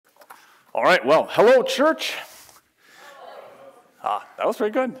All right, well, hello, church. That was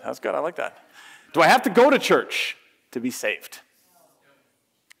very good. That was good. I like that. Do I have to go to church to be saved?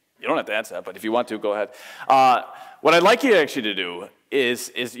 You don't have to answer that, but if you want to, go ahead. What I'd like you actually to do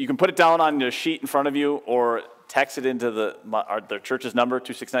is you can put it down on the sheet in front of you or text it into the church's number,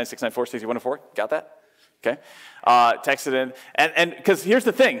 269-694-6104. Got that? Okay. Text it in. And because here's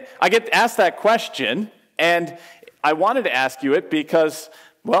the thing. I get asked that question, and I wanted to ask you it because,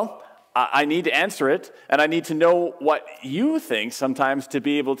 well, I need to answer it, and I need to know what you think sometimes to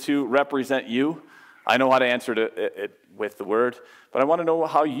be able to represent you. I know how to answer it with the word, but I want to know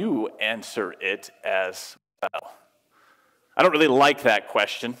how you answer it as well. I don't really like that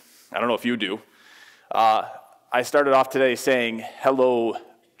question. I don't know if you do. I started off today saying, hello,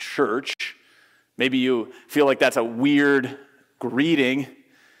 church. Maybe you feel like that's a weird greeting.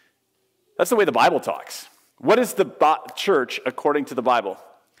 That's the way the Bible talks. What is the church according to the Bible?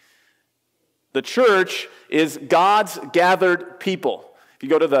 The church is God's gathered people. If you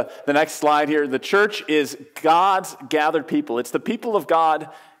go to the next slide here, the church is God's gathered people. It's the people of God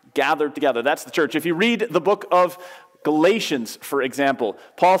gathered together. That's the church. If you read the book of Galatians, for example,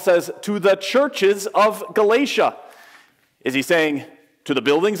 Paul says, to the churches of Galatia. Is he saying to the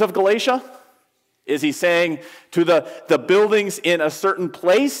buildings of Galatia? Is he saying to the buildings in a certain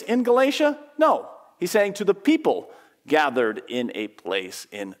place in Galatia? No. He's saying to the people gathered in a place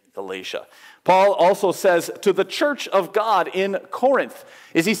in Galatia. Paul also says to the church of God in Corinth.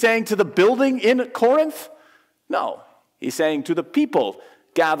 Is he saying to the building in Corinth? No. He's saying to the people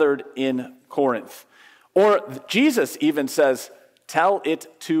gathered in Corinth. Or Jesus even says, tell it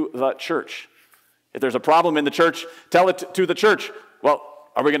to the church. If there's a problem in the church, tell it to the church. Well,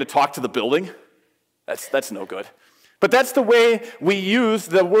 are we going to talk to the building? That's no good. But that's the way we use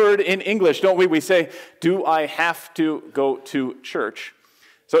the word in English, don't we? We say, do I have to go to church?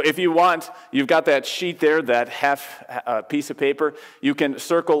 So if you want, you've got that sheet there, that half piece of paper. You can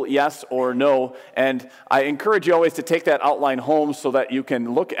circle yes or no. And I encourage you always to take that outline home so that you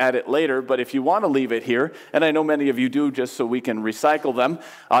can look at it later. But if you want to leave it here, and I know many of you do just so we can recycle them,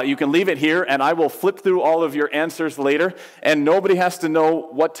 you can leave it here and I will flip through all of your answers later. And nobody has to know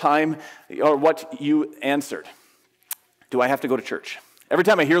what time or what you answered. Do I have to go to church? Every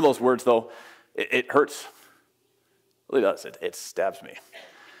time I hear those words, though, it hurts. It really does. It stabs me.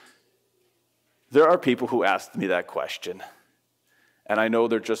 There are people who asked me that question, and I know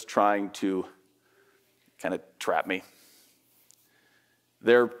they're just trying to kind of trap me.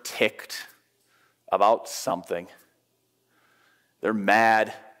 They're ticked about something. They're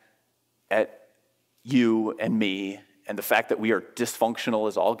mad at you and me and the fact that we are dysfunctional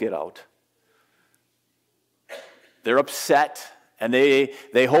as all get out. They're upset, and they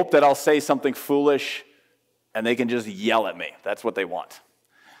hope that I'll say something foolish, and they can just yell at me. That's what they want.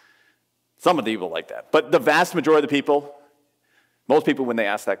 Some of the people like that. But the vast majority of the people, most people, when they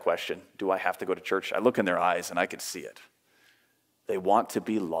ask that question, do I have to go to church? I look in their eyes, and I can see it. They want to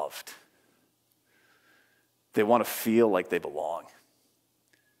be loved. They want to feel like they belong.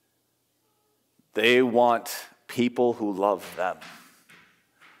 They want people who love them.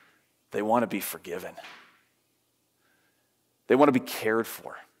 They want to be forgiven. They want to be cared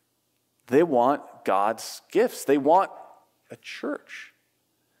for. They want God's gifts. They want a church.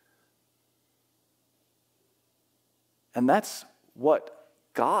 And that's what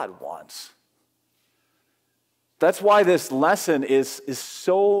God wants. That's why this lesson is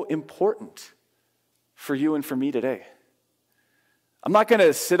so important for you and for me today. I'm not going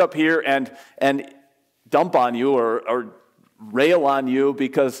to sit up here and dump on you or rail on you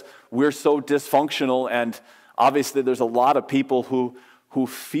because we're so dysfunctional, and obviously there's a lot of people who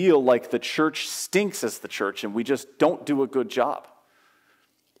feel like the church stinks as the church and we just don't do a good job.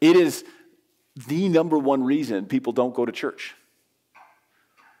 It is the number one reason people don't go to church.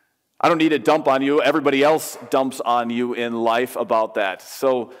 I don't need to dump on you. Everybody else dumps on you in life about that.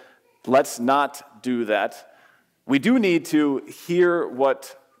 So let's not do that. We do need to hear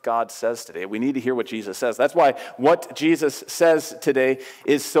what God says today. We need to hear what Jesus says. That's why what Jesus says today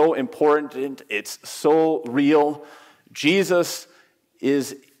is so important. It's so real. Jesus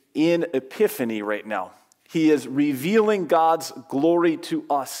is in Epiphany right now. He is revealing God's glory to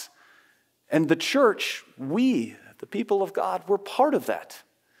us. And the church, we, the people of God, we're part of that.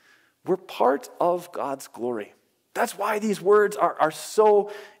 We're part of God's glory. That's why these words are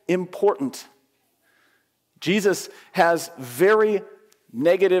so important. Jesus has very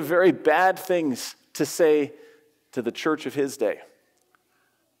negative, very bad things to say to the church of his day.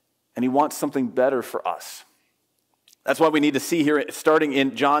 And he wants something better for us. That's why we need to see here, starting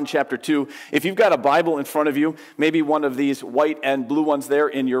in John chapter 2. If you've got a Bible in front of you, maybe one of these white and blue ones there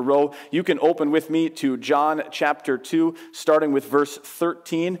in your row, you can open with me to John chapter 2, starting with verse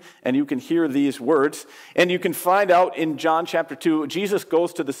 13, and you can hear these words. And you can find out in John chapter 2, Jesus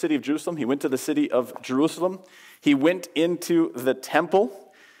goes to the city of Jerusalem. He went to the city of Jerusalem. He went into the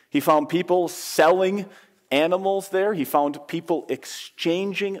temple. He found people selling animals there. He found people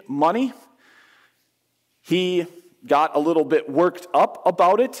exchanging money. He got a little bit worked up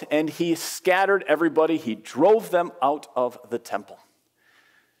about it, and he scattered everybody. He drove them out of the temple.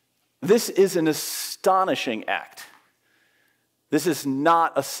 This is an astonishing act. This is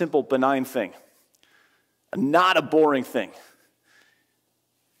not a simple, benign thing, not a boring thing.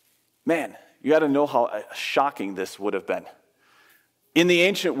 Man, you got to know how shocking this would have been. In the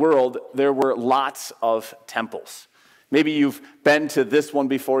ancient world, there were lots of temples. Maybe you've been to this one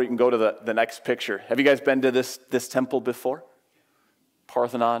before. You can go to the next picture. Have you guys been to this temple before?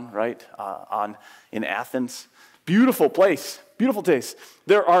 Parthenon, right? In Athens. Beautiful place. Beautiful place.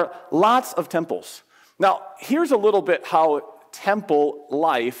 There are lots of temples. Now, here's a little bit how temple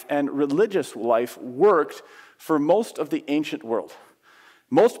life and religious life worked for most of the ancient world.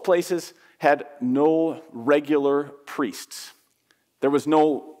 Most places had no regular priests. There was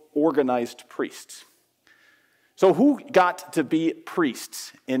no organized priests. So who got to be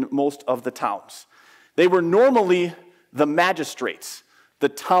priests in most of the towns? They were normally the magistrates, the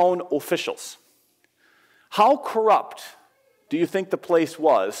town officials. How corrupt do you think the place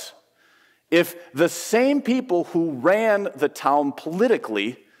was if the same people who ran the town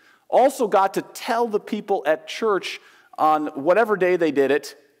politically also got to tell the people at church on whatever day they did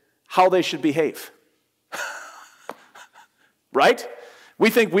it how they should behave? Right? We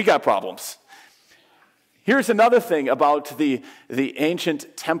think we got problems. Here's another thing about the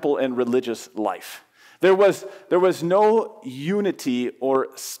ancient temple and religious life. There was no unity or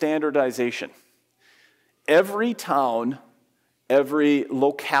standardization. Every town, every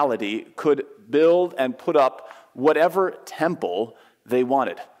locality could build and put up whatever temple they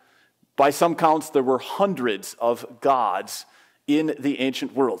wanted. By some counts, there were hundreds of gods in the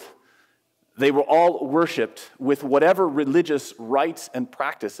ancient world. They were all worshipped with whatever religious rites and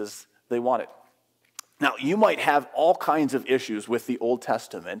practices they wanted. Now, you might have all kinds of issues with the Old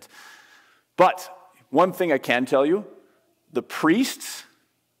Testament, but one thing I can tell you, the priests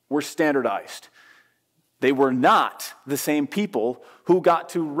were standardized. They were not the same people who got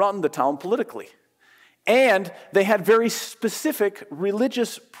to run the town politically. And they had very specific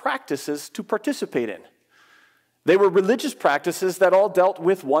religious practices to participate in. They were religious practices that all dealt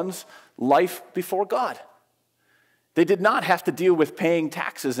with one's life before God. They did not have to deal with paying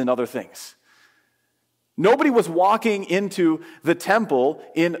taxes and other things. Nobody was walking into the temple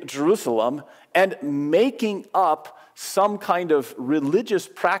in Jerusalem and making up some kind of religious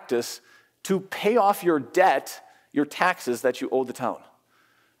practice to pay off your debt, your taxes that you owe the town.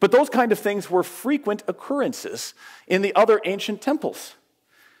 But those kind of things were frequent occurrences in the other ancient temples.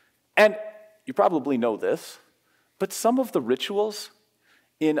 And you probably know this, but some of the rituals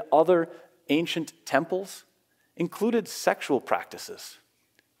in other ancient temples included sexual practices.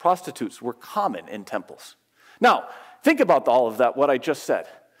 Prostitutes were common in temples. Now, think about all of that, what I just said.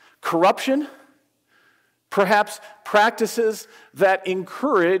 Corruption, perhaps practices that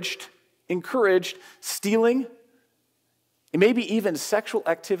encouraged stealing, and maybe even sexual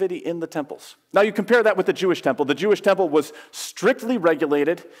activity in the temples. Now, you compare that with the Jewish temple. The Jewish temple was strictly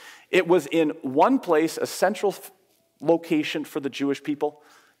regulated. It was in one place, a central location for the Jewish people.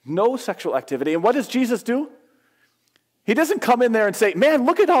 No sexual activity. And what does Jesus do? He doesn't come in there and say, man,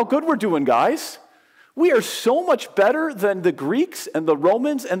 look at how good we're doing, guys. We are so much better than the Greeks and the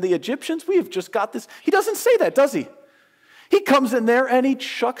Romans and the Egyptians. We have just got this. He doesn't say that, does he? He comes in there and he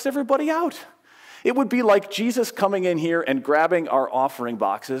chucks everybody out. It would be like Jesus coming in here and grabbing our offering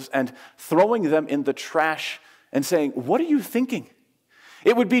boxes and throwing them in the trash and saying, what are you thinking?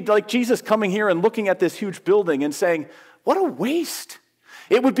 It would be like Jesus coming here and looking at this huge building and saying, what a waste.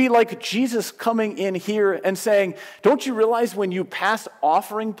 It would be like Jesus coming in here and saying, don't you realize when you pass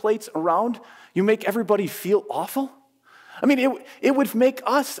offering plates around, you make everybody feel awful? I mean, it would make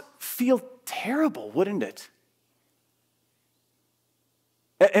us feel terrible, wouldn't it?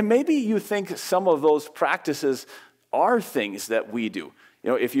 And maybe you think some of those practices are things that we do. You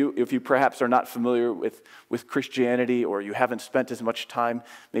know, if you perhaps are not familiar with Christianity, or you haven't spent as much time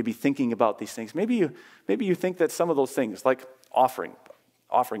maybe thinking about these things, maybe you think that some of those things, like offering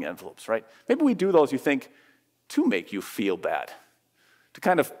envelopes, right? Maybe we do those, you think, to make you feel bad, to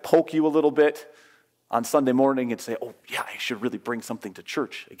kind of poke you a little bit on Sunday morning and say, oh yeah, I should really bring something to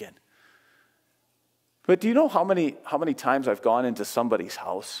church again. But do you know how many times I've gone into somebody's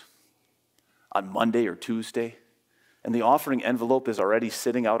house on Monday or Tuesday, and the offering envelope is already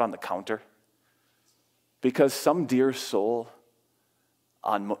sitting out on the counter? Because some dear soul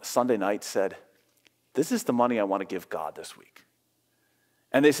on Sunday night said, this is the money I want to give God this week.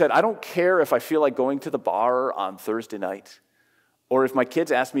 And they said, I don't care if I feel like going to the bar on Thursday night, or if my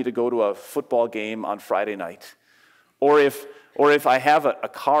kids ask me to go to a football game on Friday night, or if I have a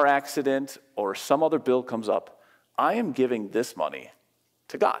car accident or some other bill comes up, I am giving this money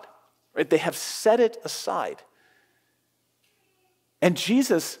to God. Right? They have set it aside. And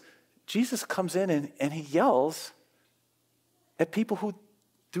Jesus comes in and he yells at people who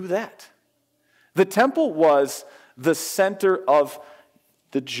do that. The temple was the center of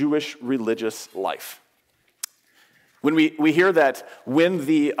the Jewish religious life. When we hear that when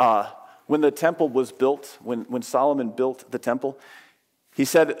the temple was built, when Solomon built the temple, he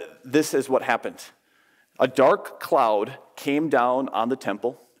said this is what happened. A dark cloud came down on the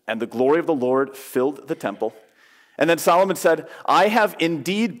temple, and the glory of the Lord filled the temple. And then Solomon said, I have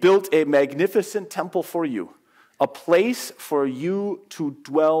indeed built a magnificent temple for you, a place for you to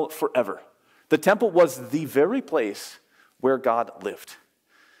dwell forever. The temple was the very place where God lived.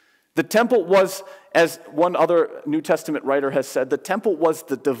 The temple was, as one other New Testament writer has said, the temple was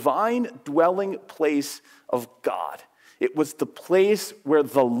the divine dwelling place of God. It was the place where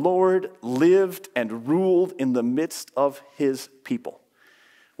the Lord lived and ruled in the midst of his people,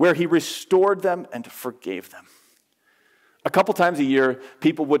 where he restored them and forgave them. A couple times a year,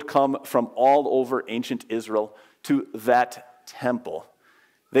 people would come from all over ancient Israel to that temple.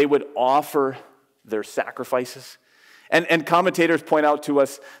 They would offer their sacrifices. And commentators point out to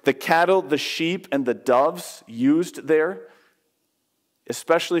us the cattle, the sheep, and the doves used there,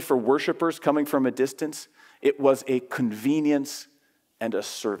 especially for worshipers coming from a distance, it was a convenience and a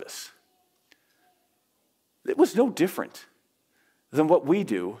service. It was no different than what we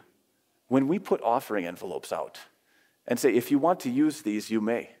do when we put offering envelopes out and say, if you want to use these, you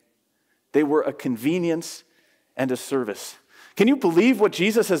may. They were a convenience and a service. Can you believe what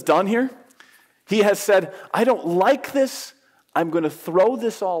Jesus has done here? He has said, I don't like this. I'm going to throw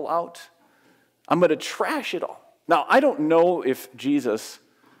this all out. I'm going to trash it all. Now, I don't know if Jesus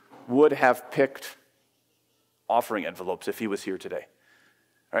would have picked offering envelopes if he was here today.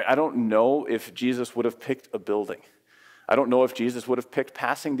 I don't know if Jesus would have picked a building. I don't know if Jesus would have picked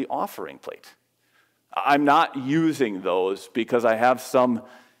passing the offering plate. I'm not using those because I have some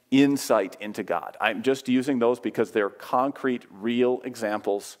insight into God. I'm just using those because they're concrete, real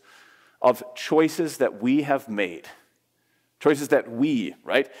examples of choices that we have made. Choices that we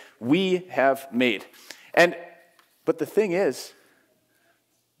have made. But the thing is,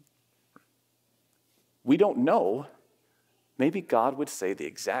 we don't know. Maybe God would say the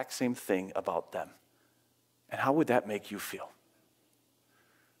exact same thing about them. And how would that make you feel?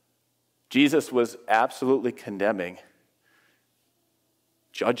 Jesus was absolutely condemning,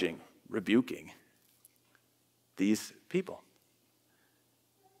 judging, rebuking these people.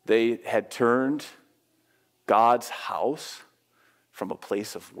 They had turned God's house from a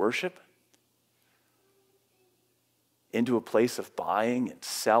place of worship into a place of buying and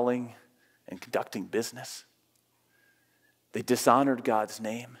selling and conducting business. They dishonored God's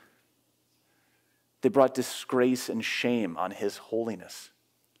name. They brought disgrace and shame on his holiness.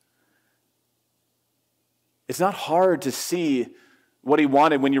 It's not hard to see what he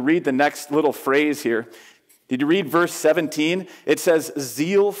wanted when you read the next little phrase here. Did you read verse 17? It says,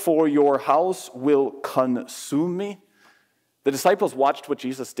 zeal for your house will consume me. The disciples watched what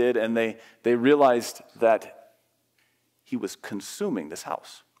Jesus did, and they realized that he was consuming this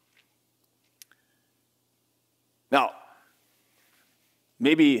house. Now,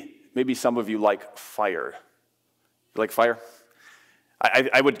 maybe some of you like fire. You like fire?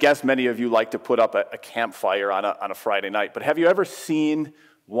 I would guess many of you like to put up a campfire on a Friday night, but have you ever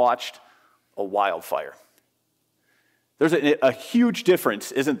watched a wildfire? There's a huge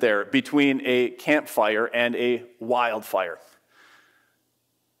difference, isn't there, between a campfire and a wildfire.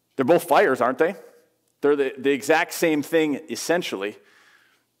 They're both fires, aren't they? They're the exact same thing, essentially.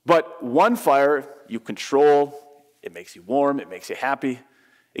 But one fire, you control, it makes you warm, it makes you happy,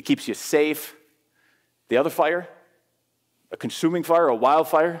 it keeps you safe. The other fire, a consuming fire, a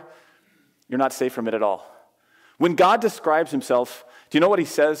wildfire, you're not safe from it at all. When God describes himself, do you know what he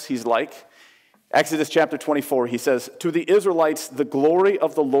says he's like? Exodus chapter 24, he says, to the Israelites, the glory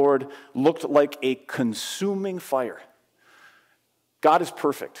of the Lord looked like a consuming fire. God is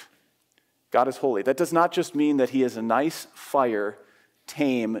perfect. God is holy. That does not just mean that he is a nice fire,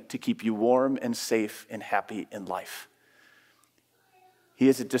 tame, to keep you warm and safe and happy in life. He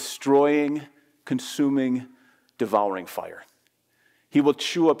is a destroying, consuming, devouring fire. He will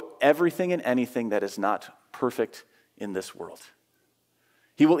chew up everything and anything that is not perfect in this world.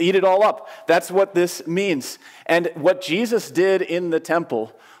 He will eat it all up. That's what this means. And what Jesus did in the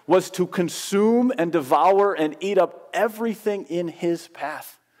temple was to consume and devour and eat up everything in his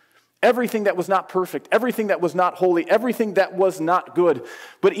path. Everything that was not perfect, everything that was not holy, everything that was not good.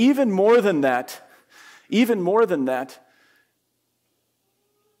 But even more than that,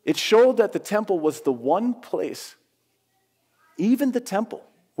 it showed that the temple was the one place, even the temple,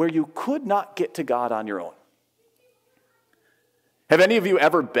 where you could not get to God on your own. Have any of you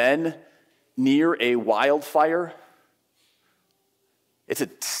ever been near a wildfire? It's a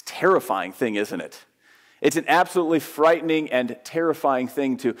terrifying thing, isn't it? It's an absolutely frightening and terrifying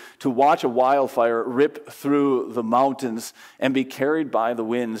thing to watch a wildfire rip through the mountains and be carried by the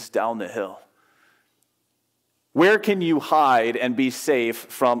winds down the hill. Where can you hide and be safe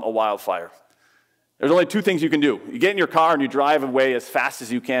from a wildfire? There's only two things you can do. You get in your car and you drive away as fast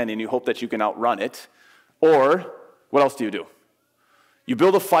as you can and you hope that you can outrun it. Or, what else do? You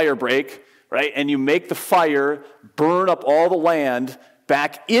build a fire break, right? And you make the fire burn up all the land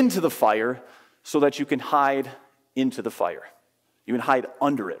back into the fire so that you can hide into the fire. You can hide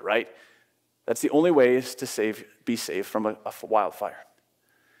under it, right? That's the only ways to be safe from a wildfire.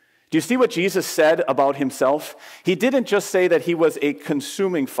 Do you see what Jesus said about himself? He didn't just say that he was a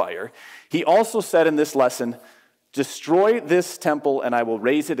consuming fire. He also said in this lesson, destroy this temple and I will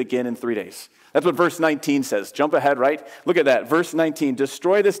raise it again in 3 days. That's what verse 19 says. Jump ahead, right? Look at that. Verse 19,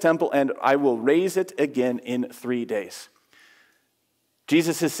 destroy this temple and I will raise it again in 3 days.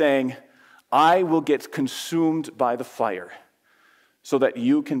 Jesus is saying, I will get consumed by the fire so that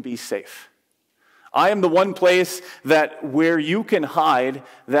you can be safe. I am the one place where you can hide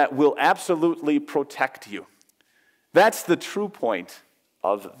that will absolutely protect you. That's the true point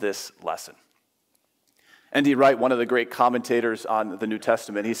of this lesson. N.T. Wright, one of the great commentators on the New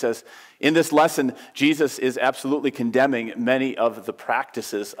Testament, he says, in this lesson, Jesus is absolutely condemning many of the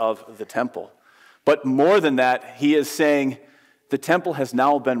practices of the temple. But more than that, he is saying, the temple has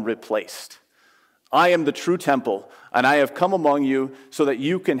now been replaced. I am the true temple, and I have come among you so that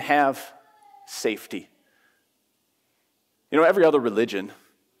you can have safety. You know, every other religion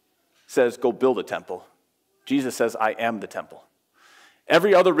says, go build a temple. Jesus says, I am the temple.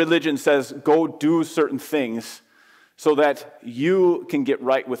 Every other religion says, go do certain things so that you can get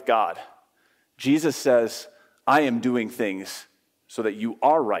right with God. Jesus says, I am doing things so that you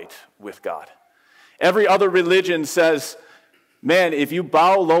are right with God. Every other religion says, man, if you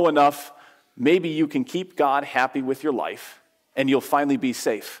bow low enough, maybe you can keep God happy with your life and you'll finally be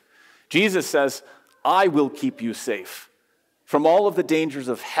safe. Jesus says, I will keep you safe from all of the dangers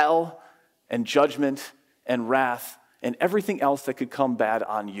of hell and judgment and wrath and everything else that could come bad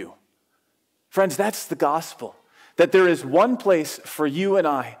on you. Friends, that's the gospel. That there is one place for you and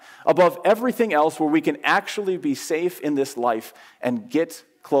I, above everything else, where we can actually be safe in this life and get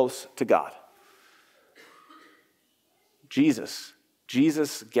close to God. Jesus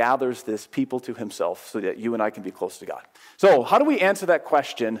gathers this people to himself so that you and I can be close to God. So, how do we answer that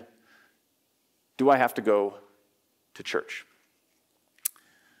question, do I have to go to church?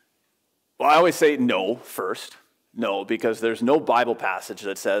 Well, I always say no first. No, because there's no Bible passage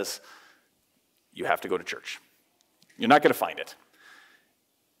that says you have to go to church. You're not going to find it.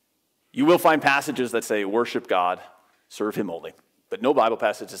 You will find passages that say worship God, serve him only, but no Bible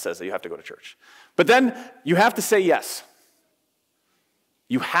passage that says that you have to go to church. But then you have to say yes.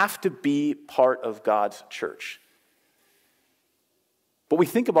 You have to be part of God's church. But we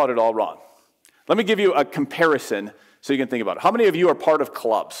think about it all wrong. Let me give you a comparison so you can think about it. How many of you are part of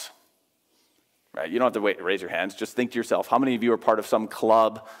clubs? Right, you don't have to raise your hands. Just think to yourself, how many of you are part of some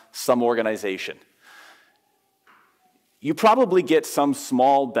club, some organization? You probably get some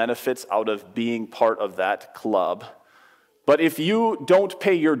small benefits out of being part of that club. But if you don't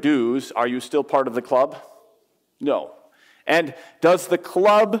pay your dues, are you still part of the club? No. And does the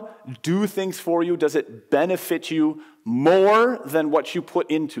club do things for you? Does it benefit you more than what you put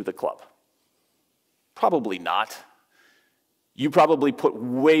into the club? Probably not. You probably put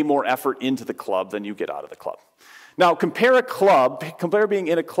way more effort into the club than you get out of the club. Now, compare being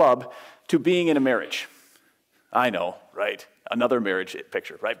in a club to being in a marriage. I know, right? Another marriage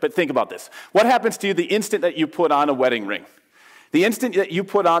picture, right? But think about this. What happens to you the instant that you put on a wedding ring? The instant that you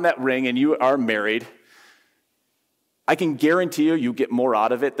put on that ring and you are married, I can guarantee you get more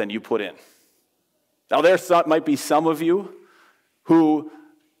out of it than you put in. Now, might be some of you who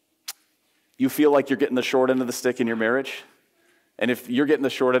you feel like you're getting the short end of the stick in your marriage. And if you're getting the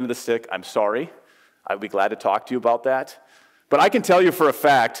short end of the stick, I'm sorry. I'd be glad to talk to you about that. But I can tell you for a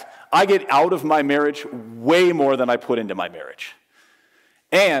fact, I get out of my marriage way more than I put into my marriage.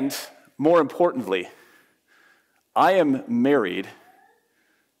 And more importantly, I am married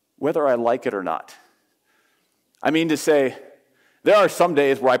whether I like it or not. I mean to say, there are some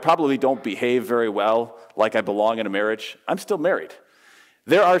days where I probably don't behave very well like I belong in a marriage. I'm still married.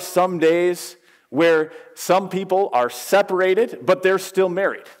 There are some days where some people are separated, but they're still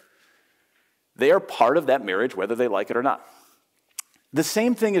married. They are part of that marriage whether they like it or not. The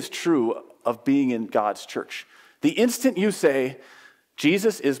same thing is true of being in God's church. The instant you say,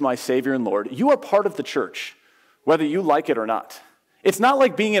 Jesus is my Savior and Lord, you are part of the church, whether you like it or not. It's not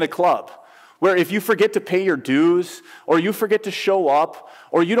like being in a club, where if you forget to pay your dues, or you forget to show up,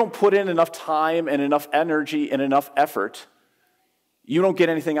 or you don't put in enough time and enough energy and enough effort, you don't get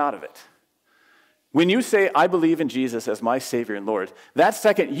anything out of it. When you say, I believe in Jesus as my Savior and Lord, that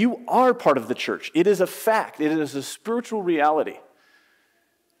second, you are part of the church. It is a fact. It is a spiritual reality.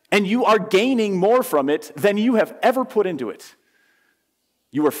 And you are gaining more from it than you have ever put into it.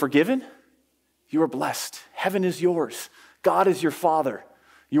 You are forgiven. You are blessed. Heaven is yours. God is your Father.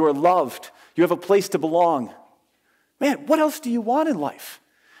 You are loved. You have a place to belong. Man, what else do you want in life?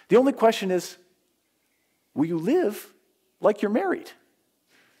 The only question is, will you live like you're married?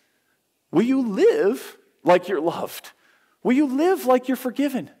 Will you live like you're loved? Will you live like you're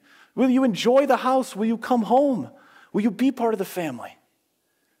forgiven? Will you enjoy the house? Will you come home? Will you be part of the family?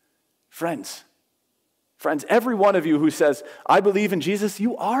 Friends, every one of you who says, I believe in Jesus,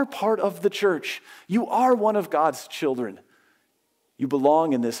 you are part of the church. You are one of God's children. You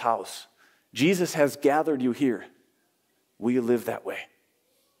belong in this house. Jesus has gathered you here. Will you live that way?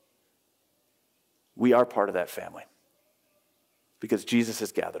 We are part of that family because Jesus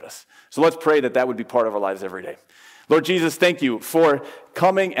has gathered us. So let's pray that that would be part of our lives every day. Lord Jesus, thank you for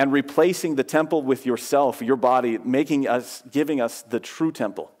coming and replacing the temple with yourself, your body, giving us the true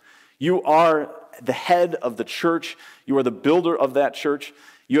temple. You are the head of the church. You are the builder of that church.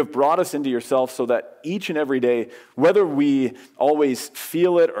 You have brought us into yourself so that each and every day, whether we always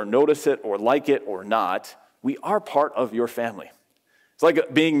feel it or notice it or like it or not, we are part of your family. It's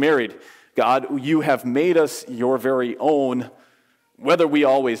like being married. God, you have made us your very own, whether we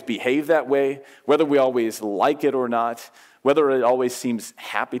always behave that way, whether we always like it or not, whether it always seems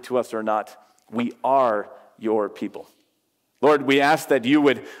happy to us or not, we are your people. Lord, we ask that you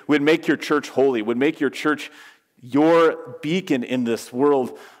would make your church holy, would make your church your beacon in this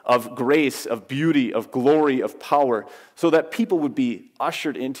world of grace, of beauty, of glory, of power, so that people would be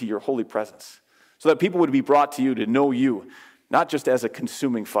ushered into your holy presence, so that people would be brought to you to know you, not just as a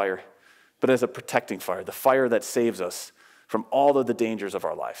consuming fire, but as a protecting fire, the fire that saves us from all of the dangers of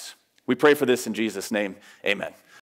our lives. We pray for this in Jesus' name. Amen.